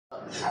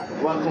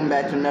Welcome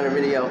back to another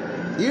video.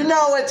 You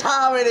know what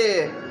time it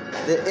is.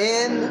 The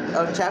end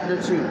of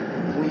chapter 2.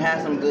 We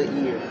had some good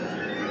years.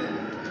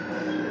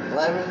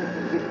 11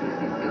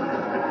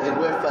 is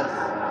with us.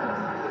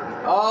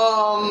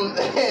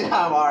 And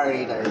I'm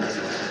already there.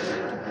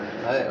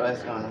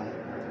 What's going on?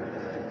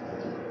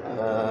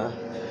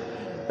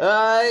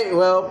 Alright,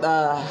 well,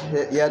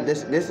 yeah,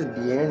 this is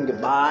the end.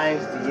 Goodbye.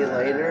 See you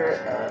later.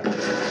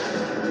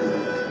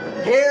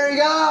 Here we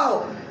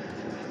go!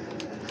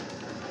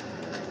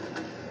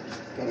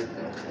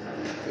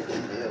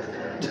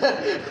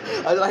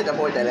 I'd like to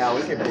point that out.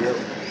 We can build.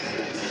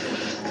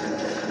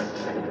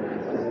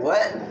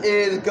 What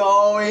is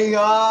going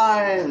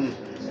on?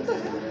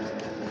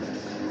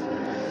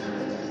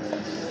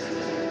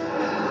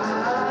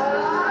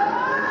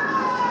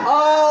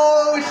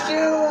 Oh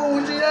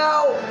shoot! She's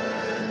out!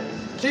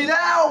 She's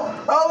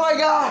out! Oh my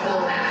god!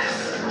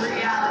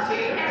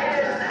 Reality is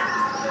out!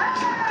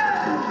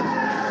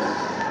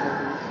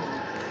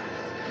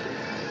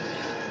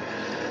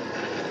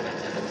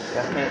 I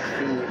can't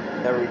see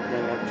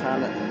everything. I'm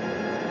trying to.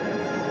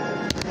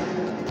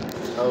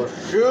 Oh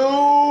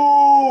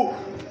shoot!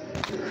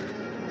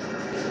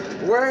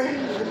 Where?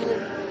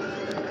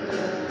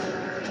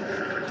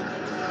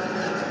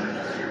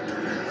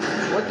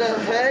 What the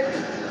heck?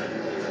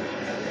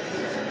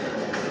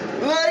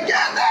 Look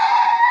at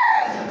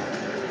that!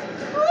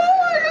 Oh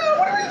my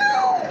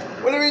god!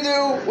 What do we do? What do we do?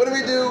 What do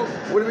we do?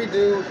 What do we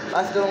do? I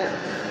still don't.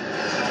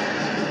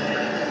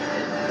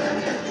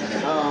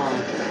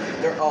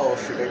 Oh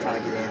shoot, they're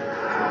trying to get in.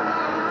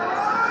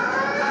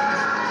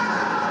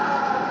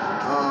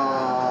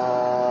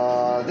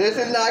 This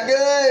is not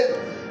good.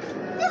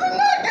 This is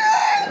not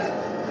good.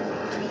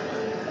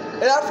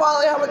 And I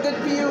finally have a good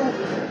view.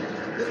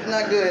 This is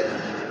not good.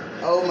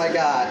 Oh my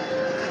god.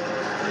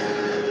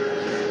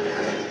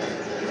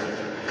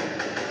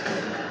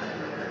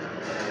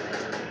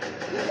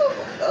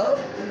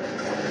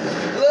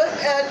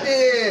 Look at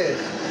this.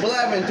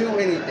 Blevin, do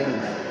anything.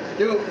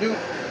 Do.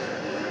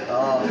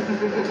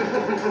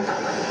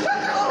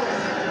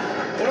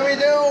 What do we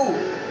do?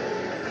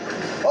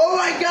 Oh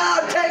my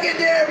god, taking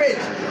damage!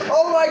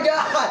 Oh my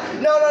god!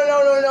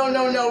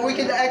 No. We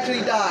can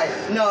actually die.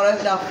 No,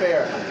 that's not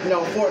fair.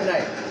 No,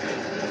 Fortnite.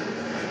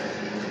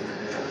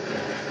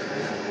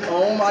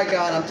 Oh my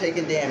god, I'm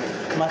taking damage.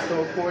 Am I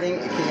still recording?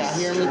 Can y'all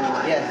hear me?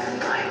 Yes.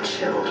 My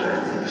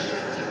children.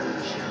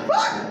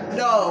 What?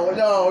 No.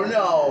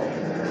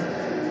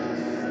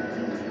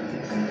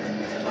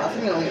 I've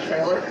seen it on the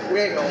trailer. We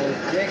ain't going.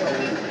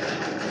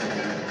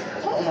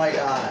 Oh my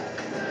god.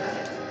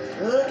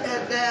 Look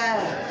at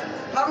that.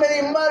 How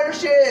many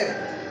motherships?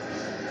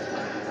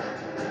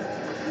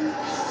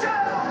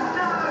 Show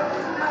no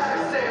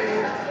mercy.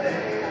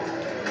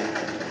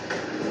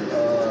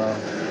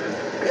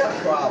 We have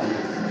problems.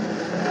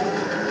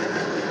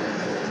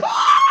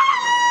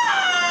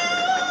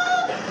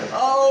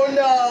 Oh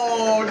no.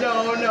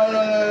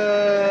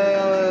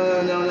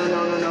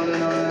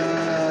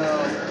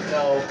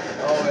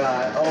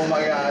 Oh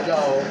my god, no.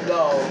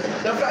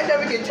 The fact that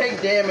we can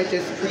take damage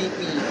is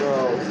creepy,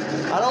 bro.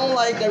 I don't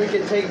like that we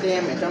can take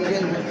damage. I'm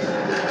getting...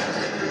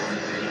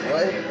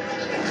 What?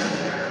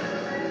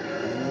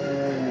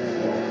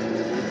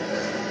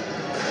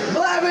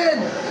 Blevin!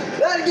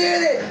 Let's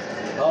get it!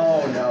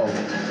 Oh no.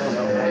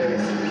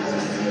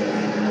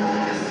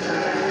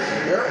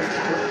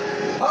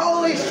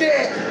 Holy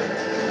shit!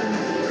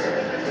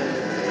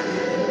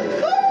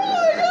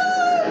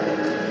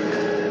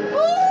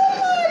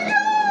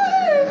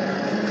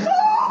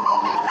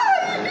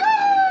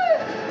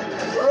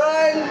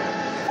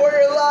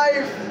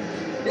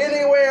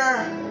 Anywhere.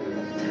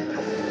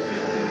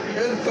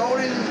 There's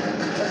golden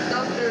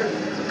adapter.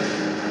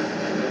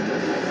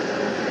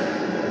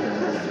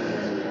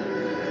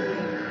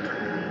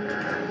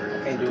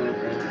 Can't do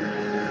anything.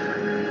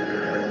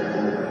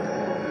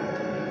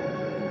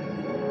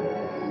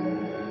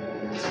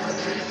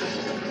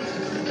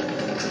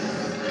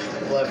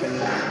 Blevin, you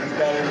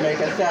better make a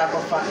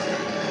sacrifice.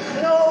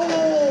 No!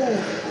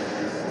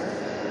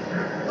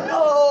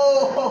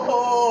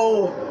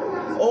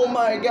 Oh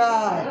my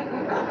god!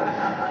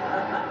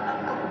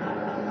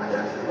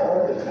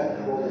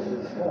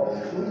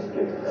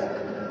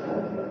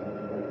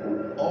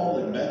 All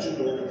imagined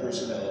order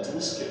personnel to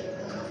escape.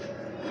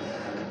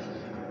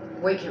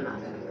 Wake him up.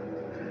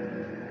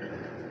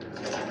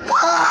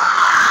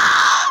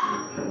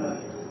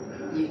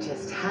 You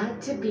just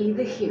had to be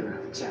the hero,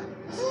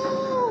 Jones.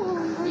 Oh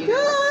my you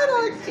god!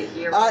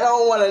 I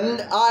don't want to.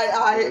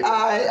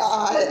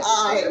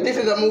 This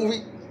is a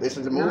movie.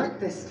 Not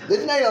this time. This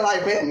is not even a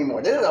live band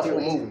anymore. This is a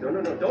full movie.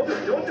 No,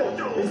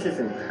 don't. This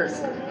isn't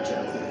personal,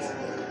 Jones.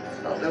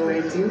 Although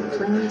I do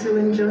plan to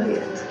enjoy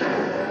it.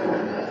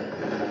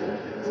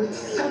 Would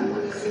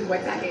someone see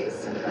what that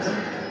is?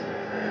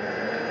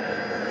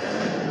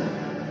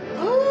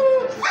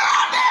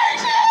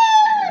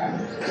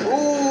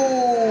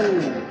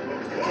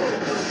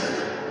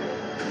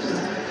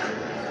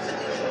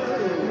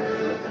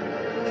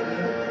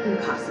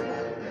 Impossible.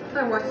 I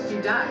watched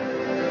you die.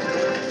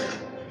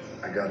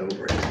 I got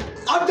over it.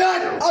 I'm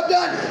done!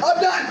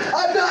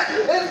 I'm done.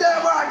 It's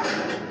The Rock.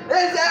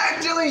 It's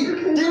actually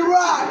The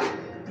Rock.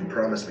 You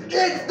promised me.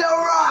 It's The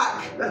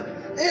Rock.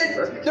 It's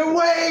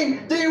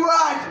Dwayne The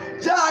Rock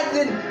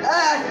Johnson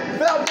as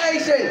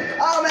Foundation.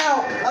 I'm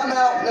out.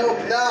 No.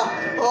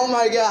 Oh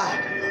my god.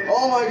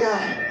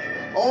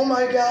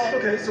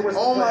 Okay, so what's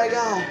the Oh my plan?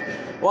 god.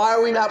 Why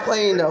are we not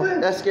playing though?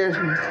 That scares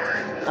me.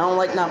 I don't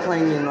like not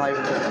playing in life.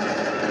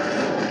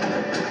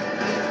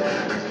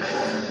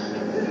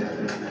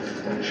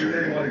 Shoot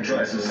anyone who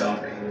tries to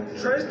stop me.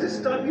 Tries to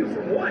stop you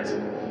from what?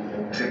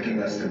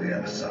 Taking us to the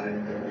other side.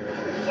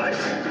 What?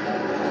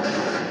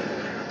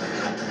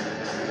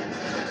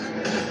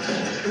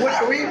 What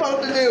are we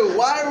supposed to do?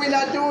 Why are we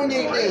not doing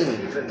anything?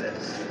 Even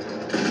this.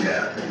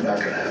 Yeah, not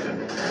gonna happen.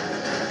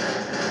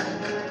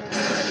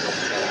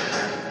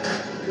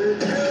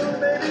 Could you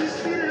maybe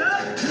speed it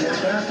up? More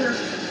faster?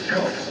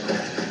 Go.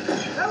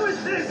 How is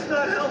this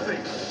not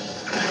helping?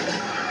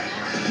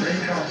 Main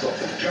console.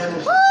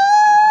 Gyros. Woo!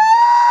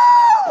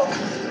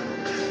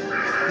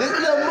 This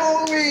is a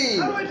movie.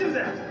 How do I do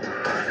that?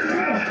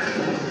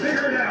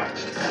 Figure it out.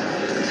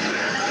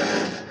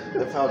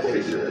 The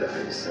Foundation. Figure it out,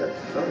 he said.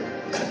 Oh,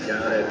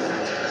 got it.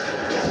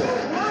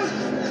 What?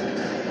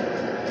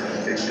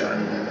 It's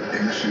done.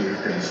 Initiate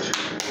phase 2.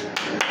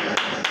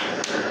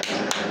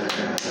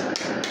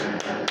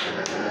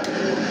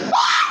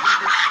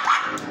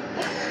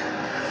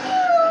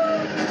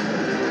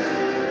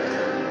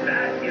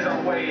 That is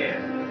our way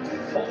in.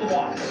 Hold them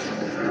off.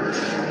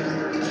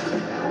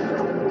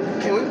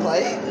 Can we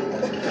play?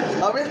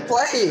 I'm just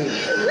playing. We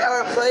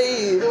haven't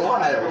played in a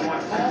while.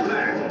 Everyone, fall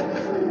back.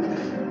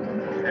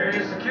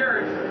 Area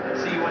secured.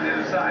 See you on the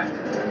other side.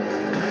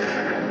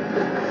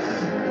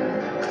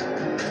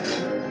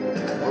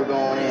 We're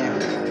going in.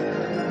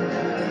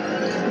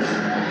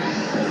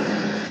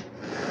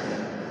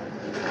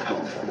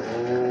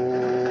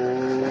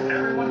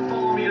 Everyone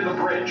follow me to the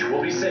bridge.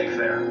 We'll be safe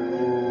there.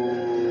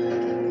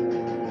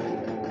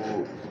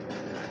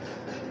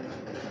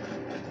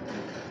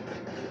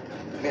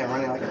 Man,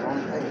 running like a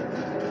wrong thing.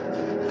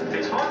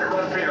 It's hard to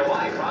run for your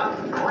life, huh?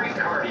 Great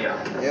cardio.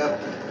 Yep.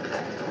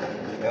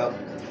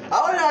 I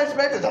was not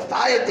expecting to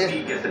fight this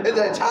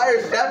the entire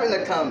 7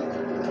 to come.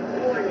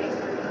 Warning.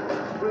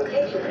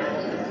 Rotation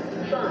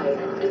at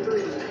 5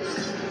 degrees.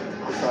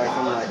 I'm sorry if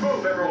I'm Let's like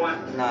move, everyone.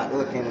 not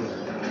looking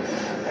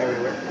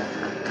everywhere.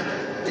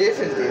 This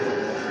is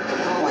different. I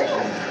don't like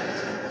that.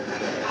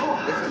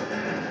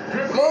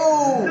 This is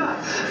Move!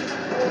 nuts.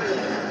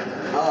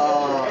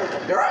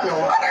 They're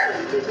underwater?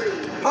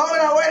 Hold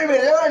on, wait a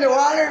minute, they're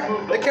underwater?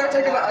 The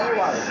caretakers are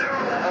underwater.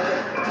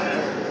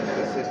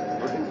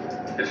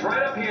 Okay. It's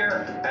right up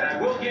here, and I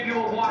will give you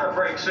a water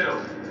break soon.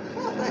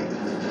 Oh, thanks.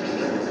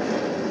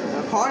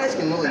 The harness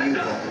can really use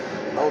one.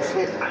 Oh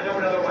shit. I know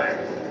another way.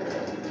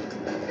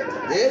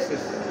 This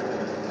is...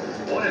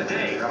 What a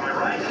day, am I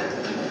right?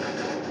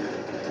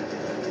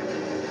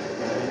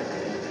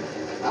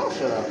 Oh,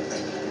 shut up.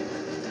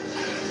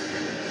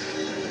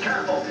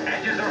 Careful,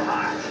 edges are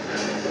hot.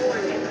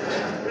 Warning.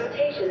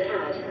 Rotation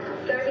at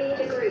 30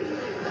 degrees.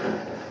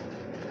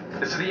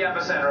 This is the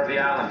epicenter of the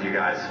island, you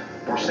guys.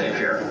 We're safe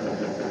here.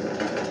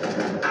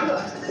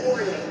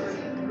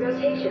 Warning.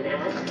 Rotation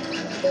at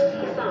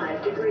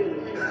 45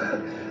 degrees.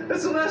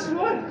 That's the last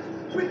one.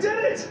 We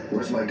did it.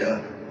 Where's my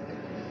gun?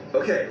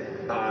 Okay,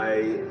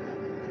 I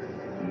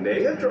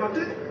may have dropped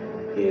it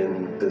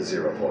in the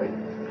 0 point.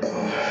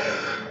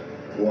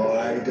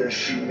 Why does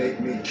she make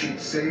me keep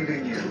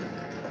saving you?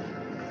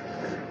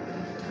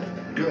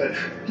 Good,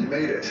 you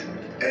made it.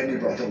 And you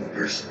brought the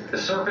loopers. The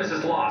surface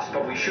is lost,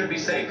 but we should be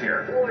safe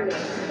here. Warning.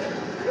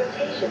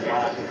 Rotation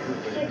at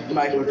 60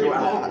 Michael, degrees.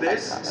 Hold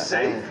this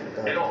safe.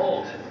 It'll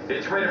hold.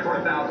 It's rated for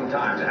 1,000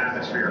 times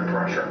atmospheric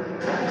pressure.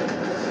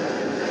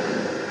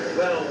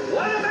 Well,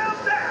 what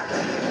about that?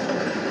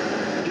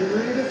 You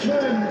ready to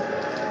swim?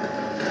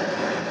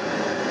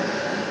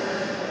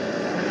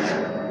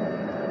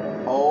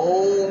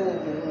 Oh,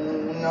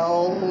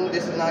 no.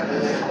 This is not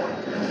good.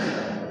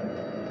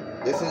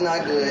 This is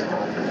not good.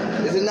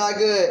 This is not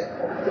good.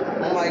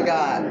 Oh my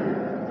god.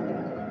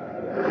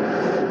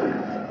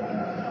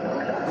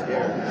 I'm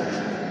scared.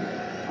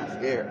 I'm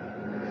scared.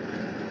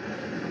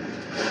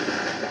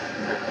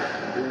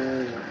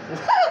 Ooh.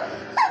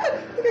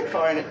 Look at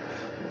Carnage.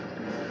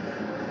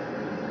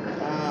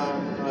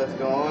 What's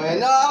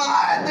going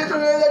on? This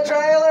was in the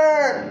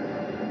trailer!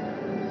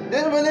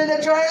 This was in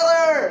the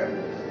trailer!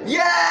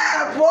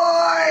 Yeah,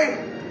 boy!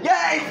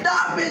 Yeah, he's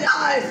stopping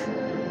us!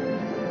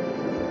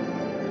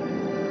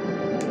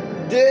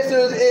 This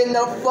is in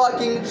the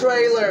fucking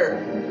trailer.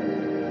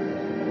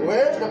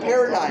 Where's the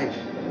paradigm?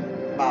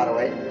 By the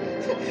way,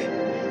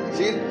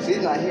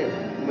 she's not here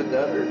with the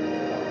other.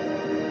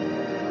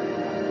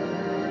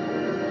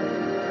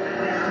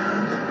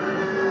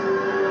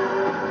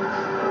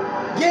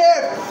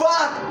 Yeah,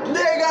 fuck,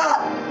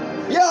 nigga.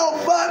 Yo,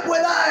 fuck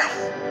with us.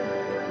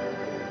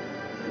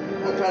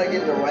 I'm trying to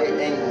get the right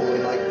angle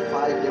in like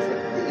 5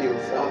 different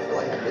videos, so I feel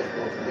like I'm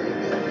difficult to do it.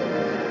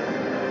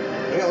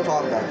 We don't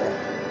talk about that.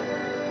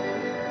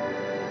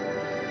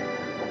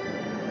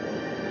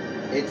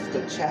 It's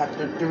the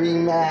chapter 3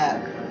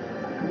 map.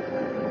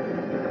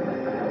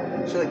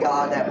 Should've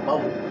got out that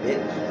boat,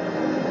 bitch.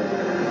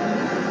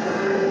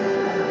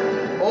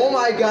 Oh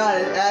my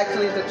god, it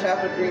actually is the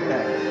chapter 3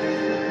 map.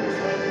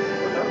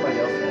 Everybody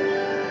else knows.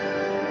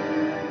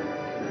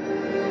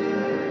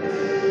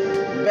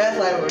 Best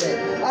life ever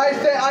made.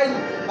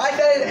 I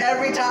said it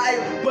every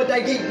time, but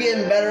they keep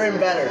getting better and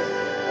better.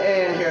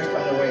 And here's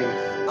Thunder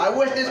Waves. I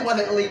wish this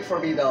wasn't leaked for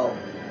me though.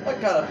 I'm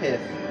kinda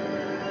pissed.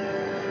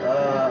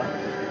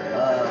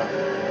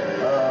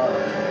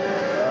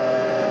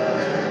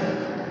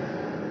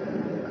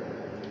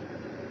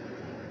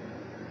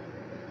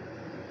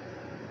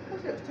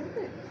 That's 10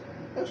 minutes.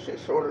 That shit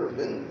shorter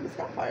than the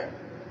Skyfire.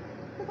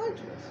 I liked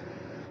this.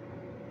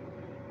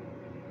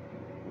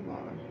 Come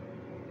on.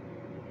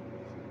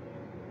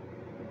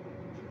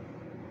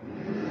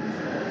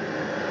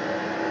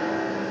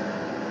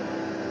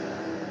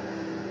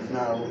 It's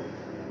not over.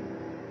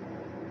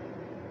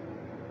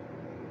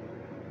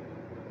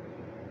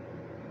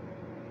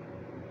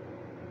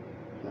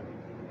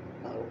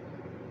 No.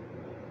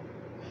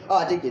 Oh,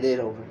 I think it is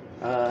over.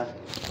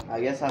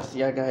 I guess I'll see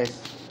you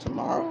guys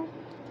tomorrow.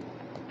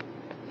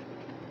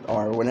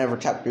 Or whenever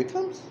chapter 3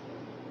 comes.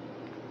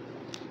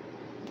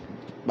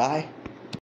 Bye.